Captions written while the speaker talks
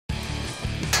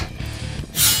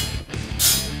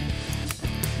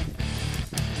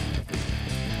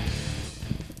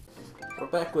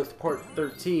back with part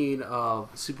 13 of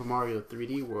Super Mario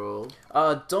 3D World.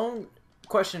 Don't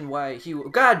question why he...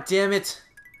 God damn it!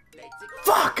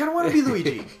 Fuck! I don't want to be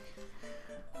Luigi!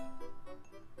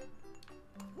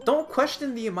 Don't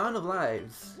question the amount of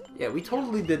lives. Yeah, we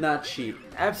totally did not cheat.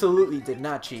 Absolutely did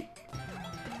not cheat.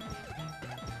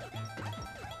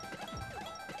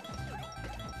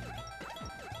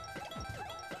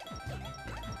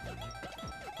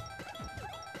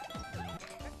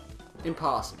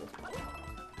 Impossible.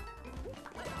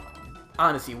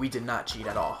 Honestly, we did not cheat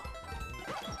at all.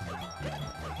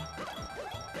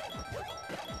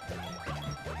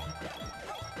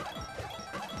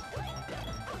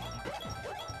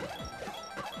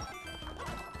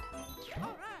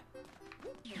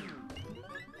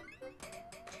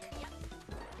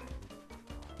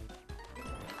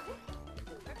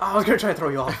 Oh, I was gonna try to throw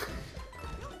you off.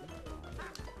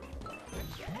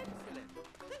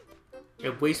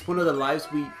 And waste one of the lives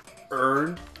we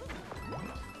earned.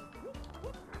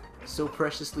 So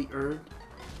preciously earned.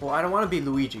 Well, I don't want to be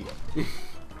Luigi.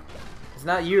 It's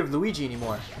not Year of Luigi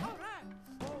anymore.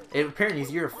 It apparently is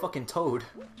Year of fucking Toad.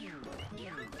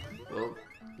 Well,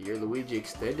 your Luigi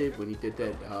extended when he did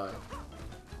that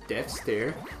death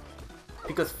stare.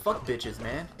 Because fuck bitches,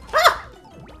 man.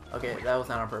 Okay, that was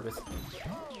not on purpose.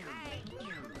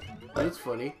 That's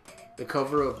funny. The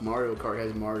cover of Mario Kart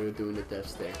has Mario doing the death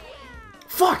stare.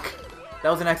 Fuck! That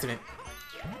was an accident.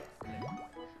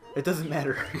 It doesn't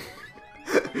matter.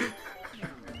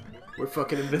 We're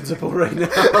fucking invincible right now.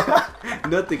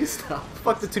 Nothing can stop.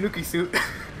 Fuck the Tanuki suit.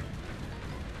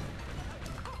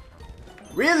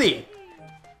 Really?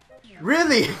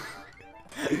 Really?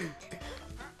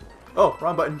 Oh,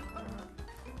 wrong button.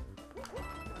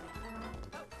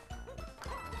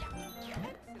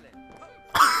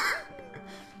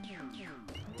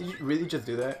 Did you really just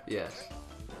do that? Yes.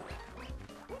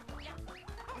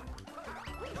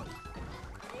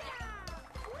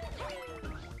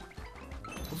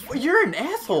 You're an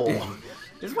asshole.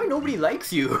 This is why nobody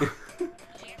likes you.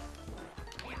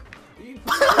 You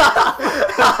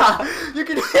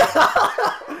can.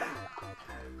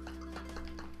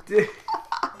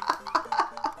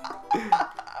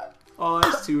 Oh,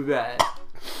 that's too bad.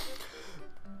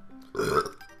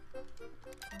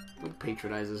 Don't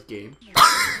patronize this game.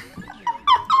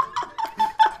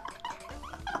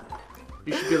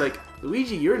 You should be like,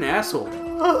 Luigi, you're an asshole.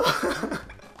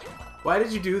 Why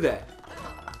did you do that?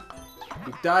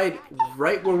 You died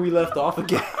right where we left off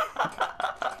again.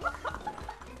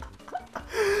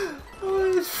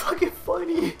 Oh, it's fucking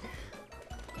funny.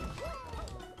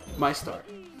 My start.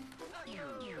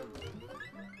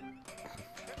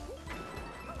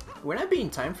 We're not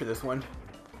being timed for this one.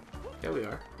 Yeah, we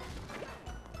are.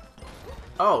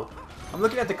 Oh, I'm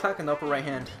looking at the clock in the upper right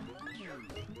hand.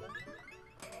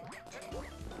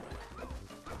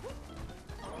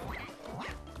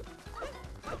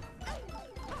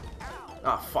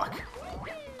 Oh, fuck.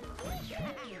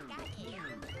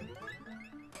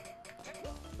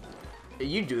 Hey,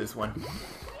 you do this one.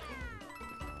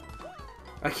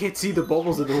 I can't see the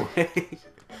bubbles in the way.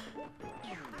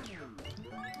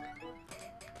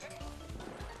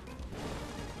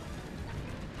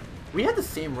 We had the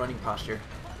same running posture.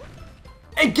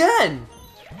 Again!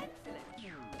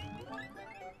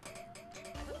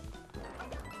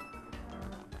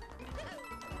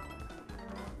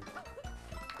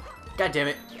 God damn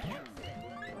it.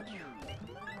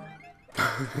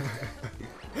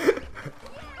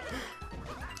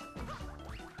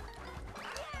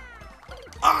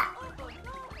 Ah!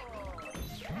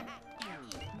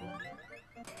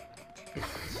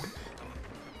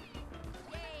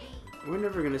 We're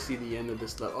never gonna see the end of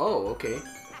this level. Oh, okay.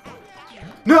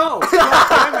 No! God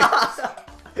damn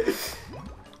it!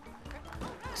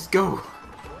 Let's go.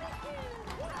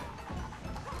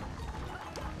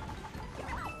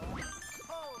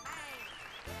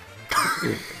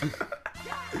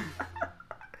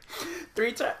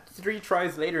 Three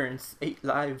tries later and 8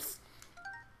 lives.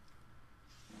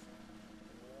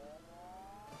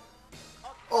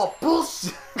 Oh,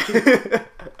 bullshit!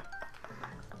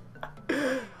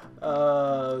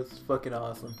 It's fucking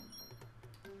awesome.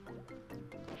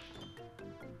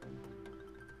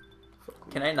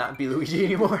 Can I not be Luigi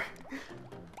anymore?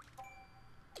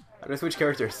 How do I switch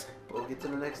characters? We'll get to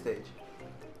the next stage.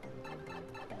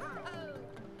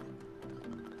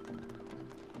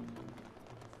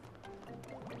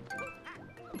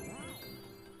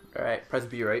 Alright, press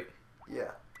B, right?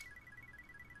 Yeah.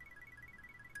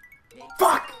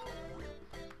 Fuck!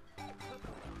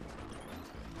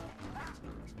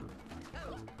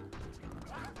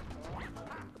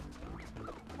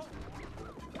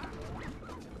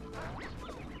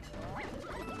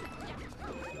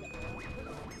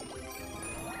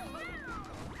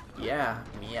 Yeah,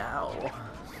 meow.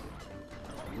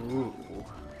 Ooh.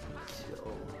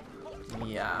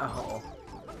 Meow.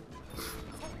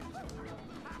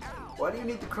 Why do you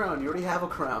need the crown? You already have a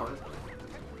crown.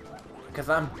 Cause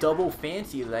I'm double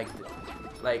fancy, like,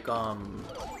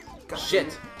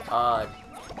 shit.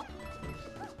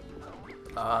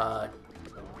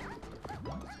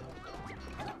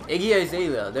 Iggy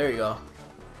Azalea. There you go.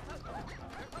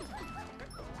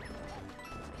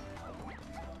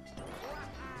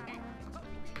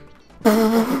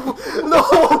 No!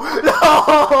 No!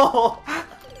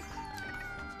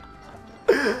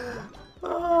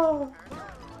 Oh.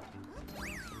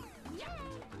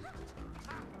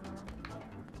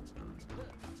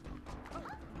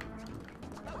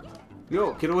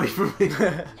 Yo, get away from me.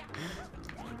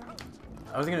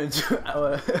 I was gonna do.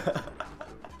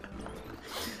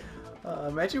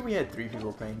 Imagine we had 3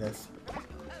 people playing this.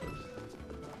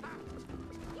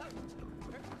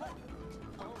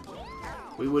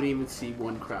 We wouldn't even see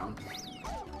 1 crown.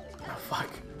 Oh, fuck.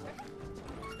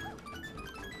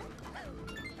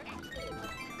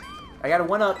 I got a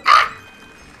 1-up.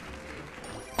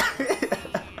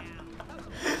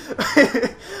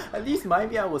 At least my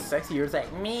meow was sexy. Yours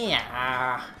like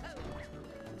meow.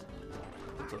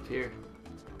 What's up here?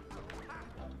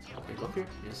 Can I go up here?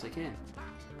 Yes, I can.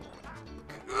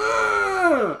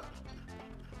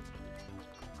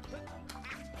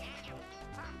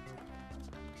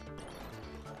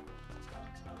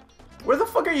 Where the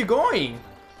fuck are you going?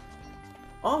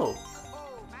 Oh,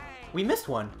 we missed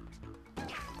one.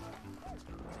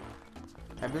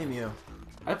 I blame you.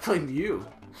 I blame you.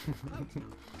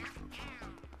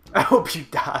 I hope you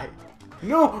die.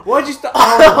 No, why'd you stop?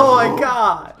 Oh my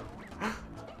god.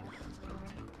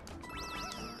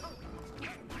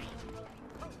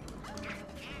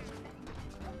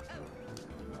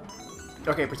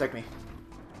 Okay, protect me.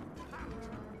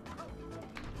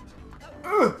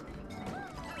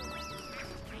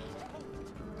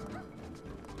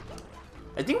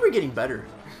 I think we're getting better.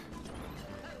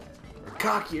 We're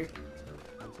cockier.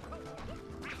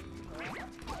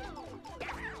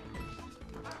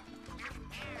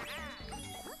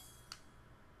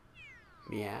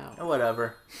 Meow. Oh,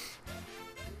 whatever.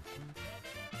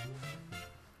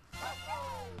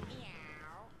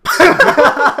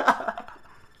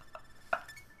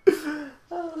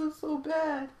 Oh, that's so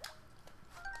bad.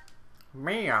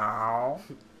 Meow.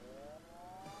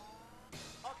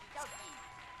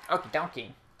 Okie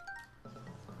dokie.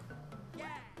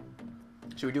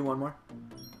 Should we do one more?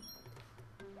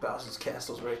 Bowser's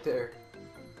Castle's right there.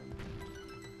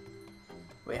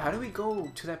 Wait, how do we go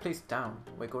to that place down?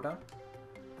 Wait, go down?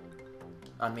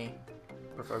 On me,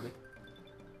 preferably.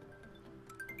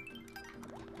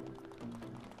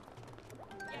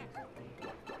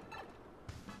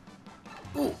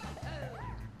 Ooh!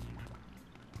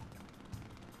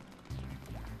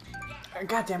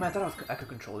 God damn it, I thought I could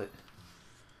control it.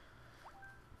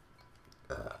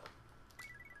 I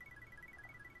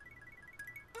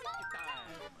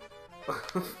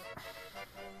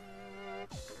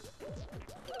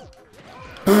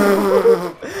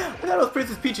thought it was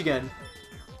Princess Peach again.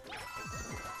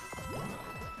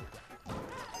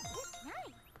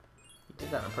 He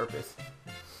did that on purpose.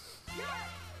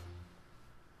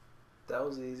 That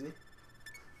was easy.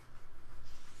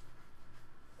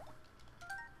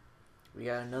 We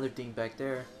got another thing back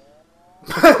there.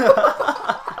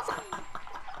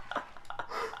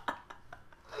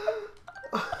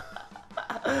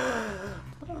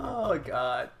 Oh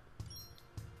god.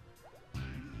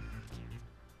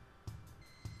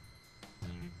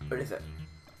 What is that?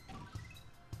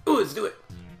 Ooh, let's do it!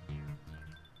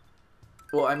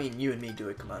 Well, I mean, you and me do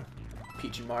it, come on.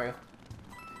 Peach and Mario.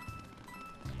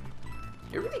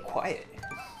 You're really quiet.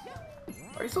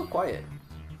 Why are you so quiet?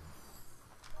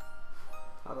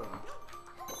 I don't know.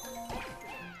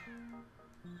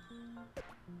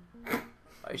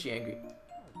 Why is she angry?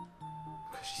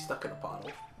 Because she's stuck in a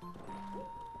bottle.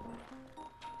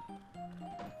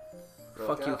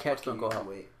 Fuck you, cats don't go out.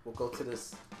 Wait, we'll go to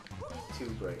this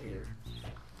tube right here.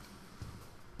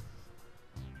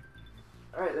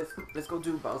 Alright, let's go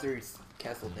do Bowser's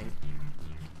castle thing.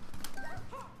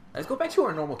 Let's go back to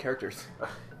our normal characters.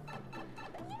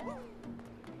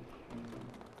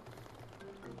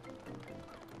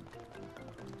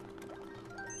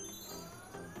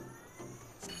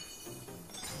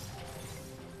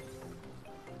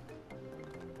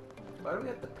 Why do we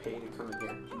have to pay to come in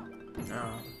here?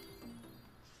 No.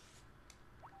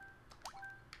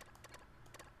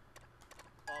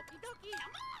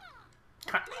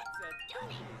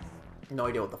 No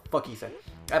idea what the fuck he said.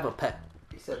 I have a pet.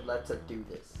 He said, let's do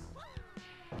this.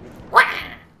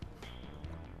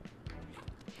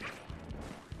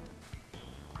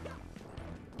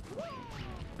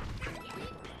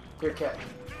 Here, cat.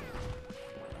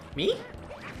 Me?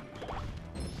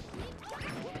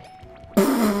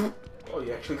 Oh,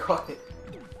 you actually caught it.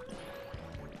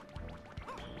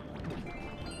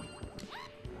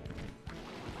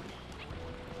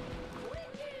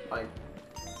 Fine.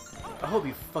 I hope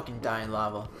you fucking die in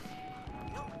lava.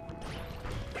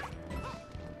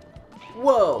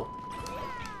 Whoa!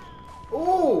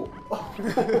 Oh!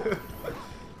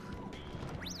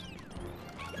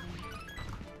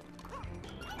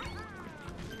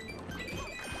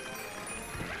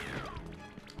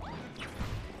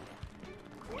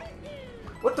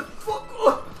 What the fuck?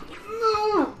 Oh,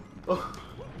 no!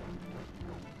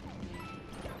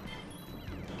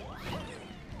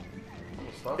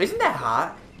 Oh. Isn't that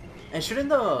hot? And shouldn't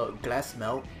the glass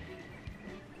melt?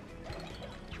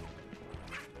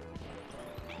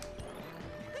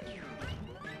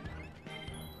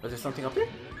 Was there something up here?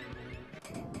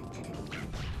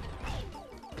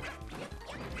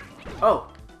 Oh!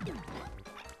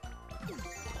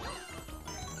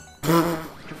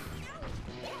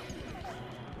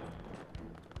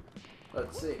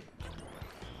 Let's see.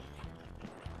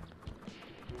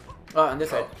 Oh, on this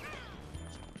side.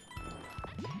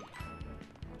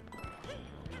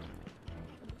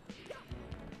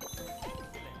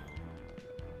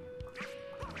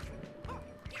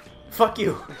 Fuck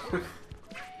you!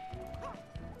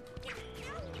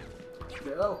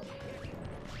 No.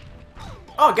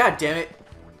 Oh, god damn it!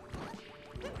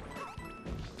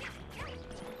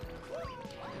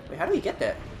 Wait, how do we get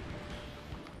that?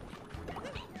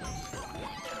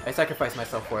 I sacrificed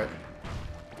myself for it.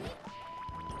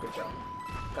 Good job.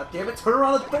 God damn it, turn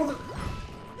around and don't.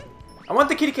 I want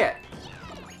the kitty cat!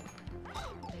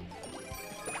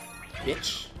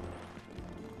 Bitch.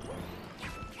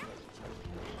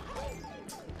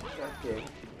 God damn. You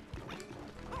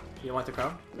don't want the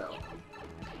crown? No.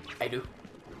 I do.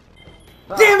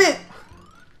 Ah. Damn it!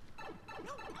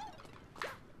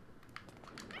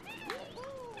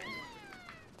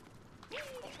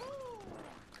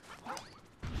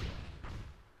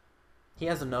 He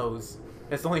has a nose.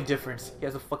 That's the only difference. He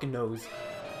has a fucking nose.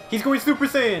 He's going Super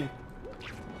Saiyan!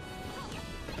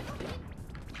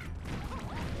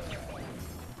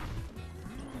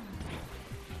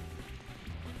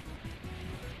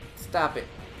 Stop it.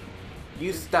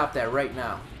 You stop that right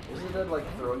now. Isn't that like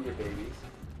throwing your babies?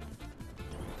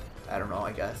 I don't know,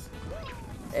 I guess.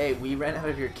 Hey, we ran out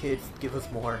of your kids. Give us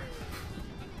more.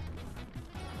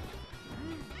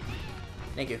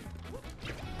 Thank you.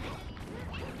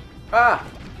 Ah!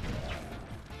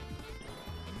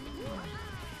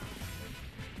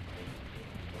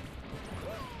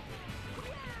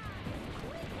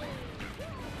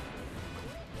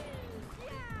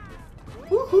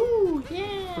 Woohoo!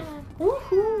 Yeah!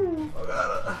 Woohoo!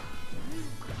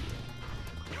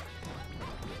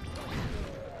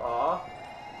 Aw.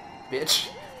 Bitch.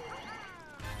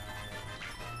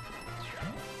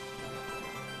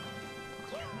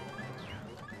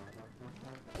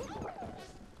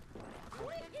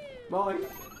 Mine.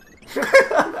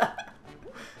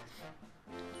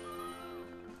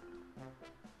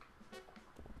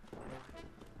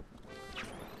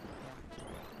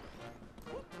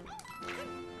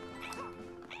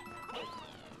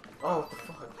 Oh, what the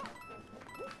fuck?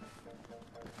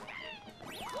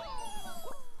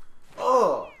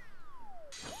 Oh!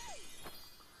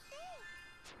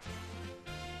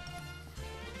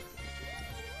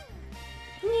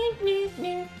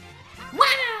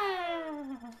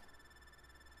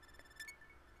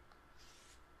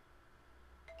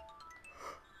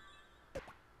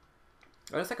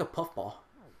 Oh, it's like a puffball.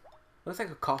 Looks like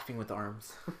a coughing with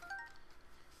arms.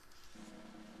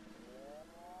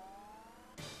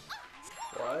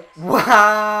 What?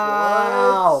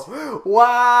 Wow! What?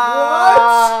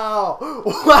 Wow!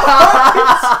 What?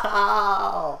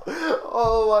 Wow!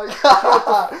 Oh my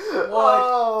god!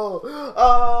 What?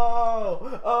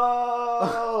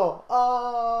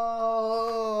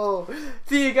 Oh!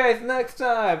 See you guys next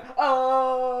time!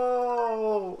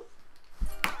 Oh!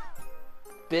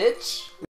 Bitch!